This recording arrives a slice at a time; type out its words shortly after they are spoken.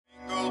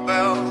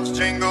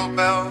jingle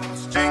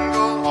bells,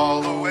 jingle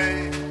all the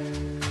way.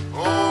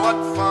 Oh,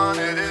 what fun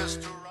it is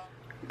to ride.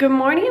 Good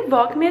morning,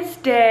 Vlogmas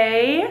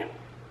day.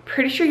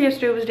 Pretty sure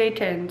yesterday was day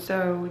 10,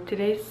 so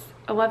today's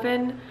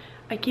 11.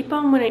 I keep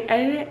on, when I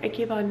edit it, I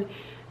keep on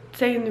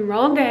saying the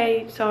wrong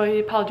day, so I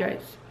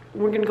apologize.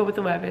 We're gonna go with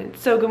 11.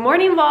 So good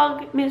morning,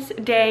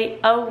 Vlogmas day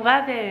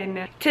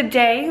 11.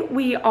 Today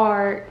we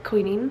are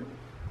cleaning,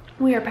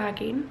 we are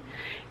packing,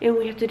 and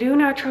we have to do an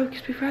outro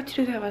because we forgot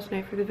to do that last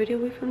night for the video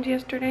we filmed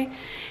yesterday.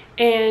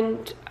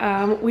 And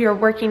we are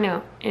working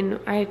out, and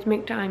I have to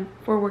make time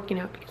for working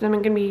out because I'm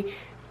gonna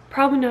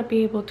probably not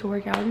be able to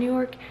work out in New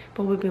York,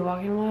 but we'll be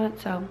walking a lot.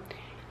 So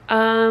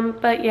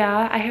but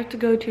yeah, I have to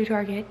go to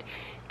Target.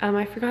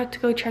 I forgot to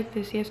go check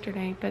this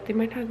yesterday, but they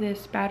might have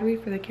this battery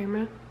for the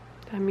camera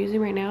that I'm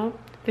using right now,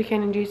 the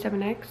Canon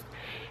G7X,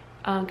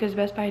 because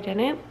Best Buy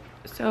didn't.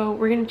 So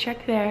we're gonna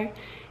check there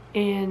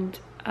and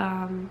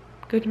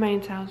go to my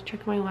aunt's house,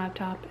 check my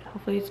laptop, and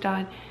hopefully it's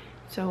done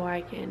so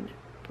I can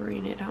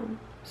bring it home.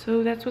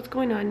 So that's what's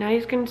going on. Now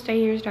he's gonna stay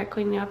here and start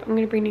cleaning up. I'm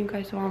gonna bring you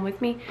guys along with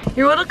me.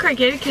 You're a little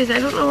crooked because I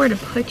don't know where to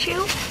put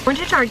you. Went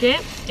to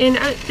Target and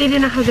they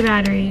didn't have the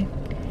battery.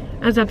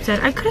 I was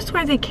upset. I could have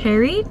sworn they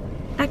carried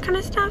that kind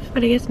of stuff,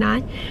 but I guess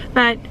not.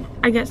 But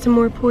I got some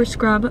more pore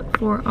scrub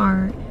for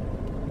our...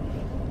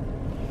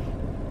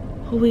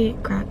 Holy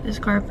crap, this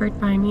car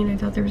parked behind me and I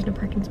thought there was no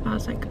parking spot. I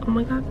was like, oh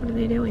my god, what are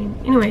they doing?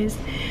 Anyways,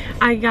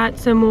 I got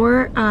some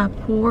more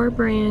Pore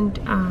brand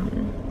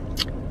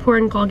Pore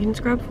and Collagen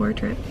scrub for a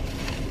trip.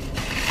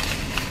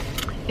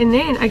 And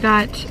then I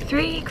got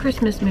 3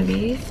 Christmas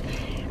movies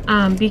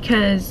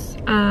because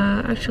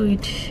actually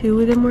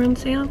 2 of them were on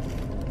sale.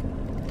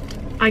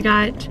 I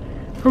got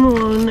Home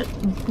Alone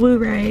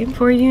Blu-ray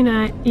for you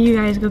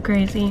guys go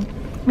crazy.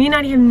 Me and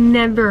Nadia have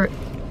never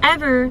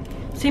ever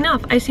seen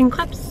Elf. I've seen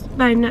clips,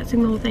 but I've not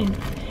seen the whole thing.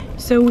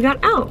 So we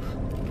got Elf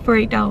for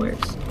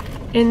 $8.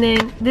 And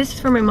then this is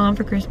for my mom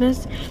for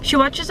Christmas. She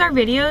watches our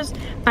videos,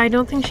 but I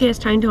don't think she has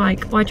time to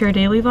like watch our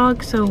daily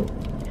vlog, so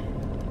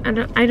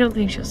I don't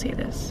think she'll see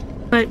this.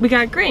 But we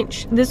got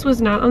Grinch. This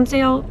was not on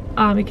sale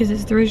because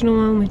it's the original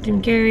one with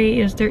Jim Carrey.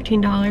 It was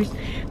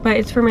 $13, but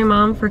it's for my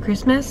mom for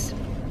Christmas.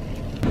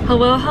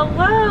 Hello,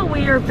 hello.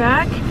 We are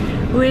back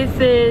with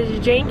this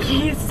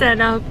janky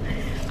setup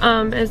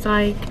as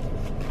like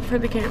for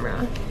the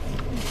camera.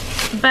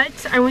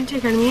 But I went to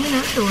Academy and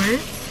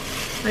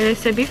Outdoors, like I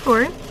said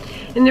before.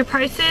 And their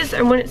prices,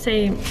 I wouldn't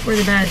say were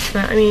the best,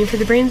 but I mean, for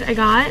the brands I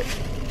got,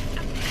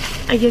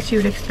 I guess you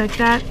would expect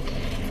that.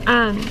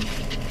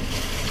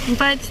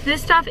 But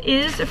this stuff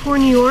is for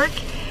New York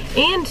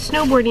and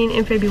snowboarding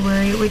in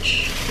February,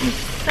 which I'm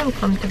so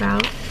pumped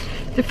about.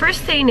 The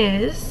first thing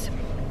is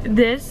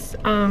this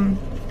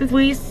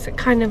fleece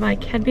kind of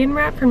like headband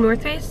wrap from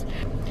North Face.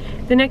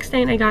 The next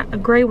thing, I got a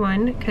gray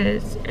one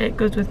because it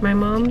goes with my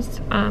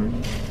mom's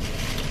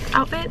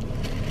outfit.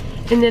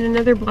 And then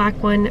another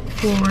black one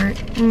for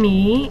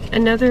me,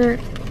 another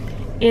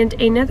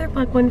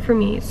black one for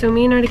me. So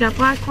me and Nadia got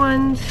black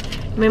ones,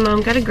 my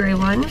mom got a gray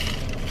one.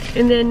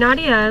 And then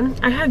Nadia,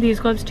 I have these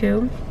gloves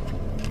too,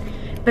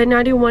 but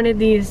Nadia wanted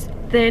these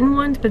thin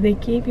ones, but they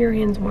keep your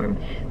hands warm.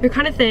 They're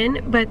kind of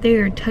thin, but they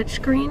are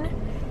touchscreen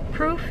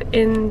proof,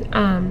 and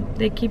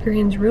they keep your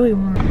hands really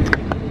warm.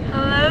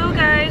 Hello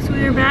guys,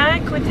 we are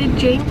back with the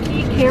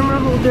janky camera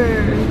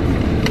holder.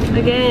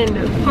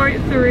 Again, part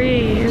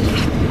 3.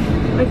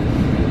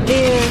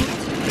 And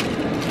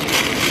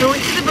I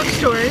went to the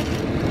bookstore.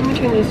 Let me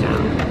turn these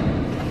down.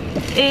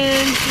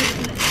 And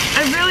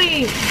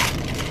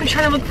I'm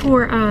trying to look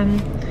for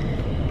I'm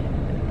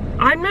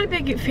not a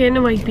big fan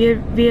of like Via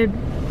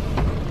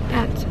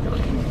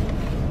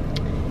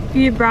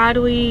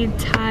Bradley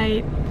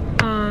type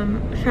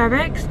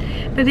fabrics,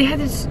 but they had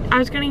this. I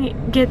was gonna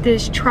get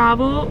this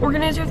travel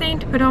organizer thing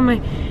to put on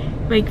my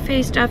like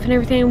face stuff and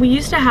everything. We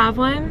used to have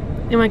one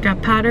in like a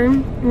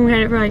pattern, and we had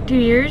it for like 2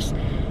 years.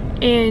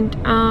 And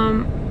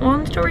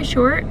long story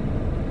short,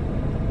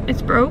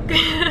 it's broke.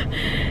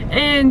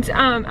 And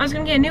I was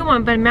gonna get a new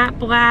one, but matte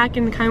black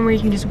and the kind where you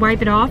can just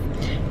wipe it off,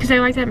 because I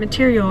like that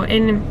material,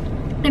 and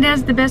it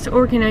has the best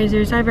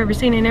organizers I've ever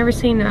seen. I've never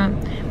seen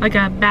like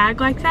a bag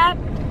like that.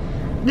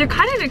 They're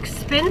kind of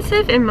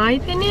expensive in my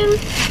opinion,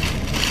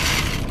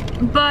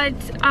 but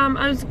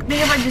they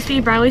have like this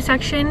Via Bradley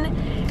section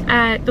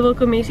at the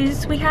local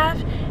Macy's we have,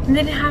 and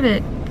they didn't have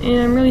it. And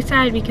I'm really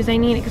sad because I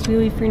need it because we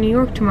leave for New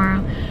York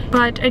tomorrow.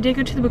 But I did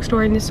go to the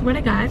bookstore and this is what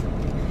I got.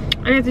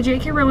 I got the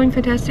J.K. Rowling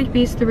Fantastic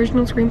Beasts, the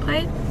original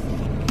screenplay.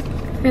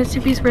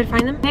 Fantastic Beasts, where to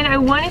find them. And I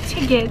wanted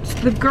to get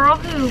the girl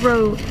who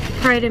wrote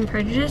Pride and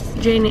Prejudice,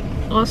 Jane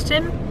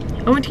Austen.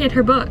 I wanted to get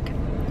her book,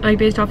 like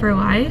based off her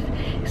life.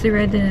 Because I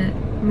read the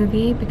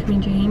movie, Becoming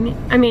Jane.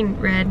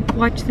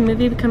 Watched the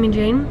movie, Becoming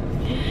Jane.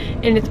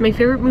 And it's my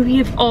favorite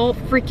movie of all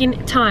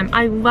freaking time.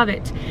 I love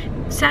it.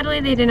 Sadly,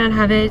 they did not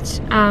have it.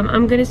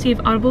 I'm gonna see if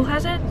Audible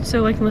has it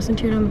so I can listen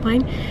to it on the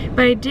plane.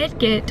 But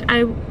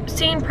I've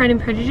seen Pride and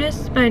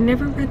Prejudice, but I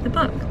never read the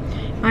book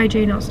by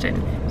Jane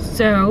Austen.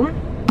 So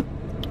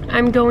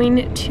I'm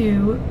going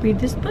to read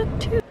this book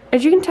too.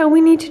 As you can tell, we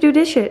need to do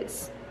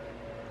dishes.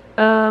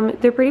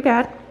 They're pretty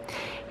bad.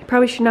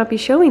 probably should not be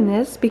showing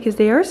this because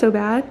they are so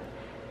bad.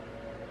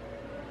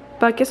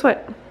 But guess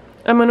what?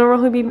 I'm a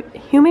normal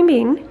human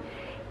being,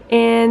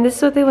 and this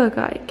is what they look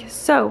like.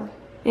 So,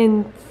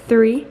 in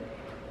 3,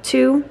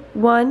 2,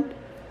 1,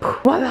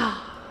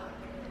 voila!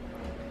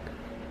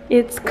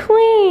 It's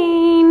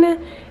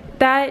clean.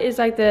 That is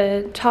like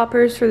the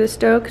toppers for the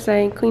stove because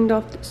I cleaned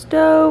off the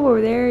stove.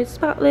 Over there it's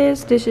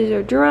spotless. Dishes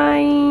are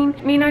drying.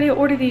 Me and Nadia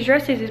ordered these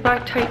dresses, these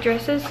black tight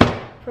dresses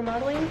for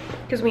modeling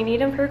because we need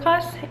them for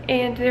class,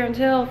 and they're on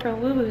sale for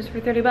Lulu's for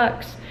 30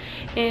 bucks.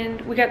 And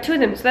we got 2 of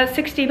them, so that's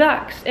 60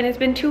 bucks. And it's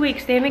been 2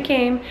 weeks, they haven't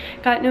came,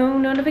 got no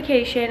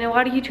notification, and a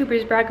lot of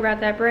YouTubers brag about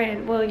that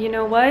brand. Well, you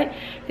know what?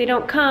 If they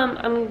don't come,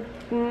 I'm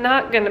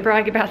not gonna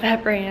brag about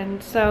that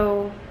brand.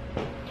 So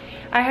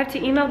I have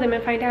to email them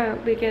and find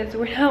out because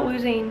we're not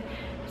losing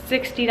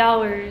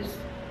 $60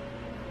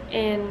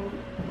 and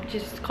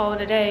just call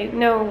it a day.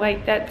 No,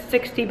 like that's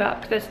 60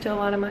 bucks, that's still a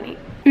lot of money.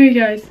 Okay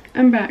guys,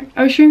 I'm back.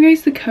 I was showing you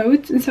guys the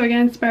coats, and so I got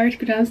inspired to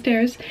go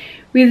downstairs.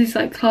 We have these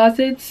like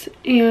closets,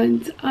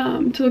 and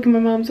to look at my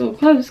mom's old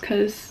clothes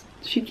because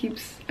she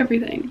keeps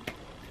everything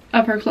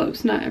of her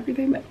clothes, not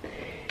everything, but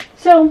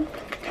so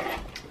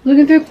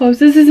looking through clothes.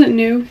 This isn't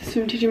new, it's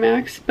from TJ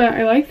Maxx, but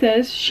I like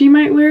this. She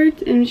might wear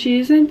it and she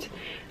isn't.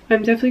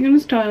 I'm definitely going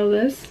to style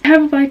this. I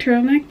have a black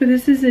turtleneck, but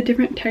this is a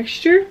different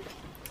texture.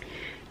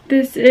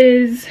 This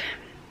is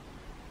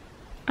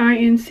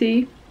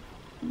INC,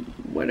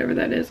 whatever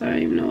that is. I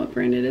don't even know what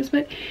brand it is,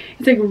 but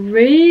it's like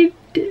red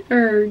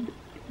or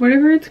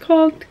whatever it's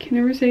called. Can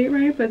never say it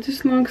right, but it's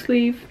just long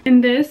sleeve.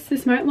 And this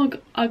might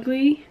look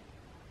ugly.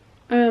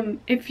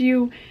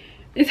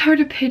 It's hard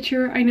to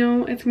picture. I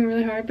know it's gonna be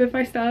really hard, but if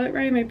I style it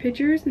right in my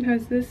pictures and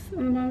has this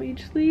on the bottom of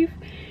each sleeve,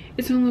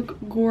 it's gonna look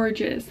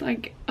gorgeous.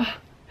 Like,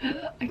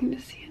 I can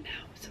just see it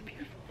now. It's so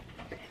beautiful.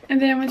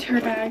 And then I went to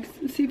her bags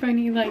to see if I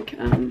need like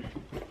a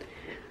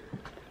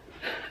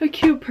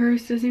cute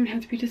purse. Doesn't even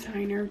have to be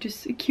designer,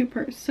 just a cute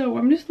purse. So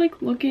I'm just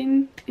like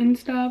looking and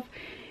stuff,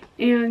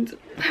 and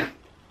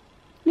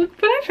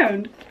look what I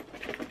found.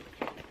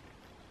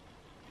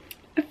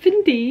 A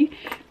Fenty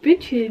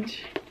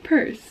vintage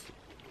purse.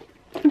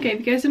 Okay, if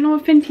you guys don't know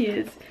what Fenty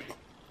is,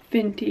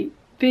 Fenty,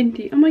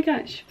 oh my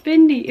gosh,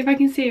 Fenty, if I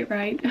can say it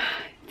right.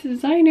 It's a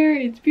designer,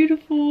 it's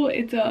beautiful,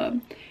 it's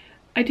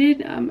I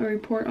did a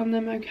report on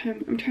them. I'm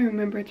trying to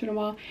remember, it's been a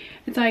while.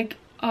 It's like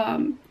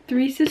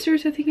 3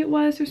 sisters, I think it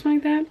was, or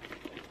something like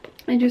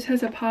that. It just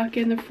has a pocket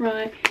in the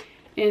front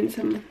and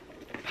some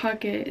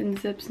pocket and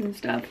zips and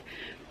stuff.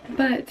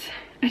 But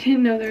I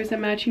didn't know there was a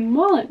matching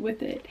wallet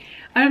with it.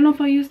 I don't know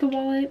if I'll use the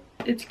wallet.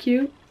 It's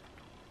cute.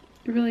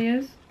 It really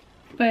is.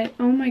 But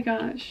oh my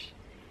gosh.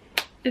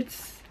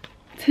 It's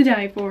to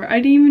die for.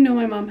 I didn't even know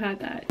my mom had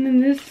that. And then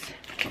this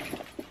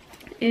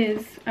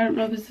is, I don't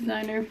know this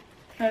designer.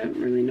 I don't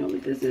really know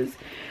what this is.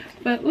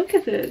 But look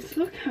at this.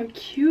 Look how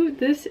cute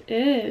this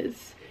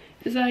is.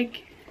 It's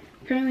like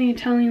apparently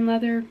Italian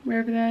leather,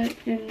 wherever that,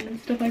 and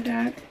stuff like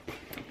that.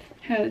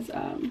 Has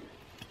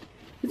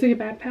it's like a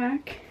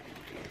backpack,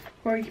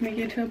 or you can make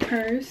it into a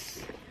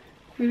purse.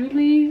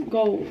 Literally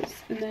goals,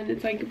 and then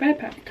it's like a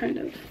backpack, kind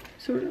of,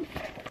 sort of.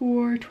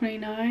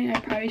 $4.29. I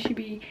probably should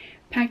be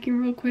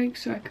packing real quick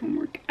so I can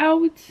work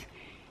out,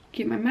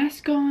 get my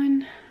mask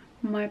on,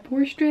 my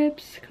pore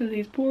strips, because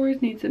these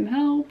pores need some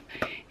help.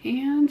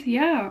 And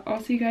yeah,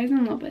 I'll see you guys in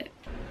a little bit.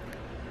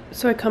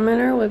 So I come in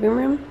our living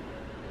room,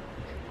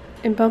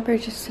 and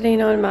Bumper's just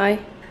sitting on my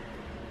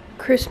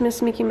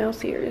Christmas Mickey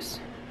Mouse ears.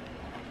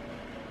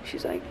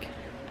 She's like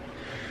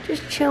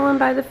just chilling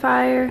by the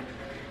fire,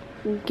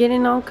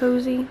 getting all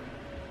cozy.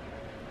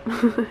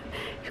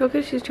 She looks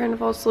like she's trying to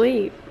fall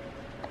asleep.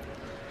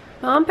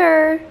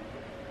 Bumper,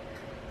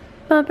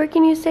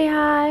 can you say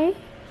hi?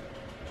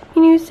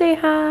 Can you say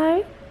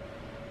hi?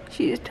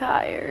 She's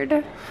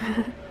tired.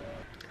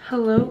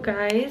 Hello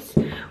guys,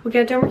 we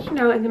got done working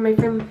out, and then my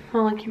friend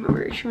Molly came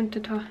over. She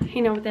wanted to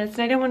hang out with us,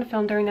 and I didn't want to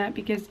film during that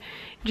because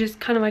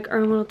just kind of like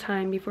our little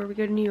time before we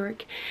go to New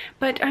York.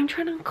 But I'm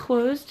trying on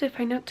clothes to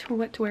find out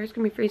what to wear. It's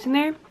gonna be freezing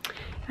there.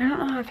 I don't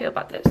know how I feel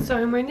about this. So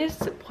I'm wearing this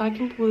black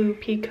and blue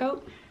pea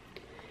coat,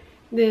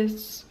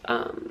 this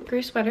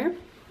gray sweater,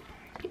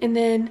 and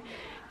then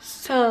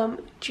some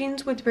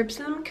jeans with rips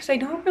in them because I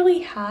don't really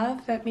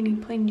have that many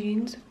plain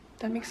jeans, if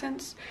that makes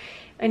sense.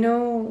 I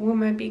know we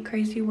might be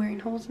crazy wearing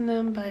holes in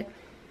them, but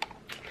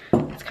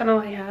that's kind of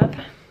all I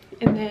have.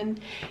 And then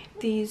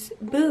these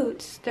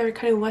boots that are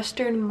kind of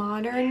Western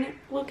modern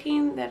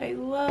looking that I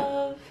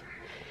love.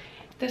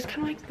 That's kind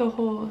of like the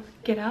whole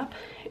get up,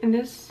 and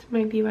this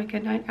might be like a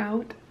night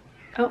out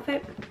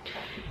outfit.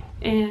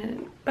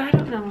 But I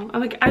don't know,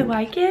 I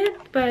like it,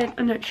 but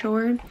I'm not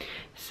sure.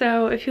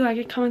 So if you like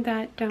it, comment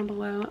that down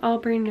below. I'll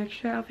bring an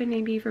extra outfit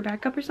maybe for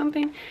backup or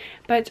something,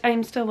 but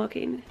I'm still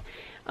looking.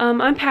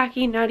 I'm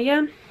packing.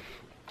 Nadia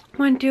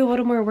wanted to do a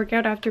little more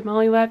workout after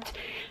Molly left,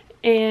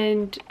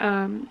 and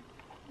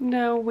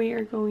now we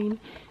are going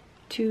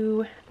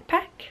to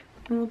pack,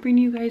 and we'll bring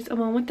you guys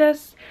along with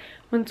us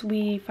once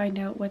we find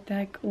out what the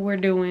heck we're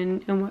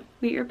doing and what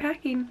we are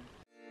packing.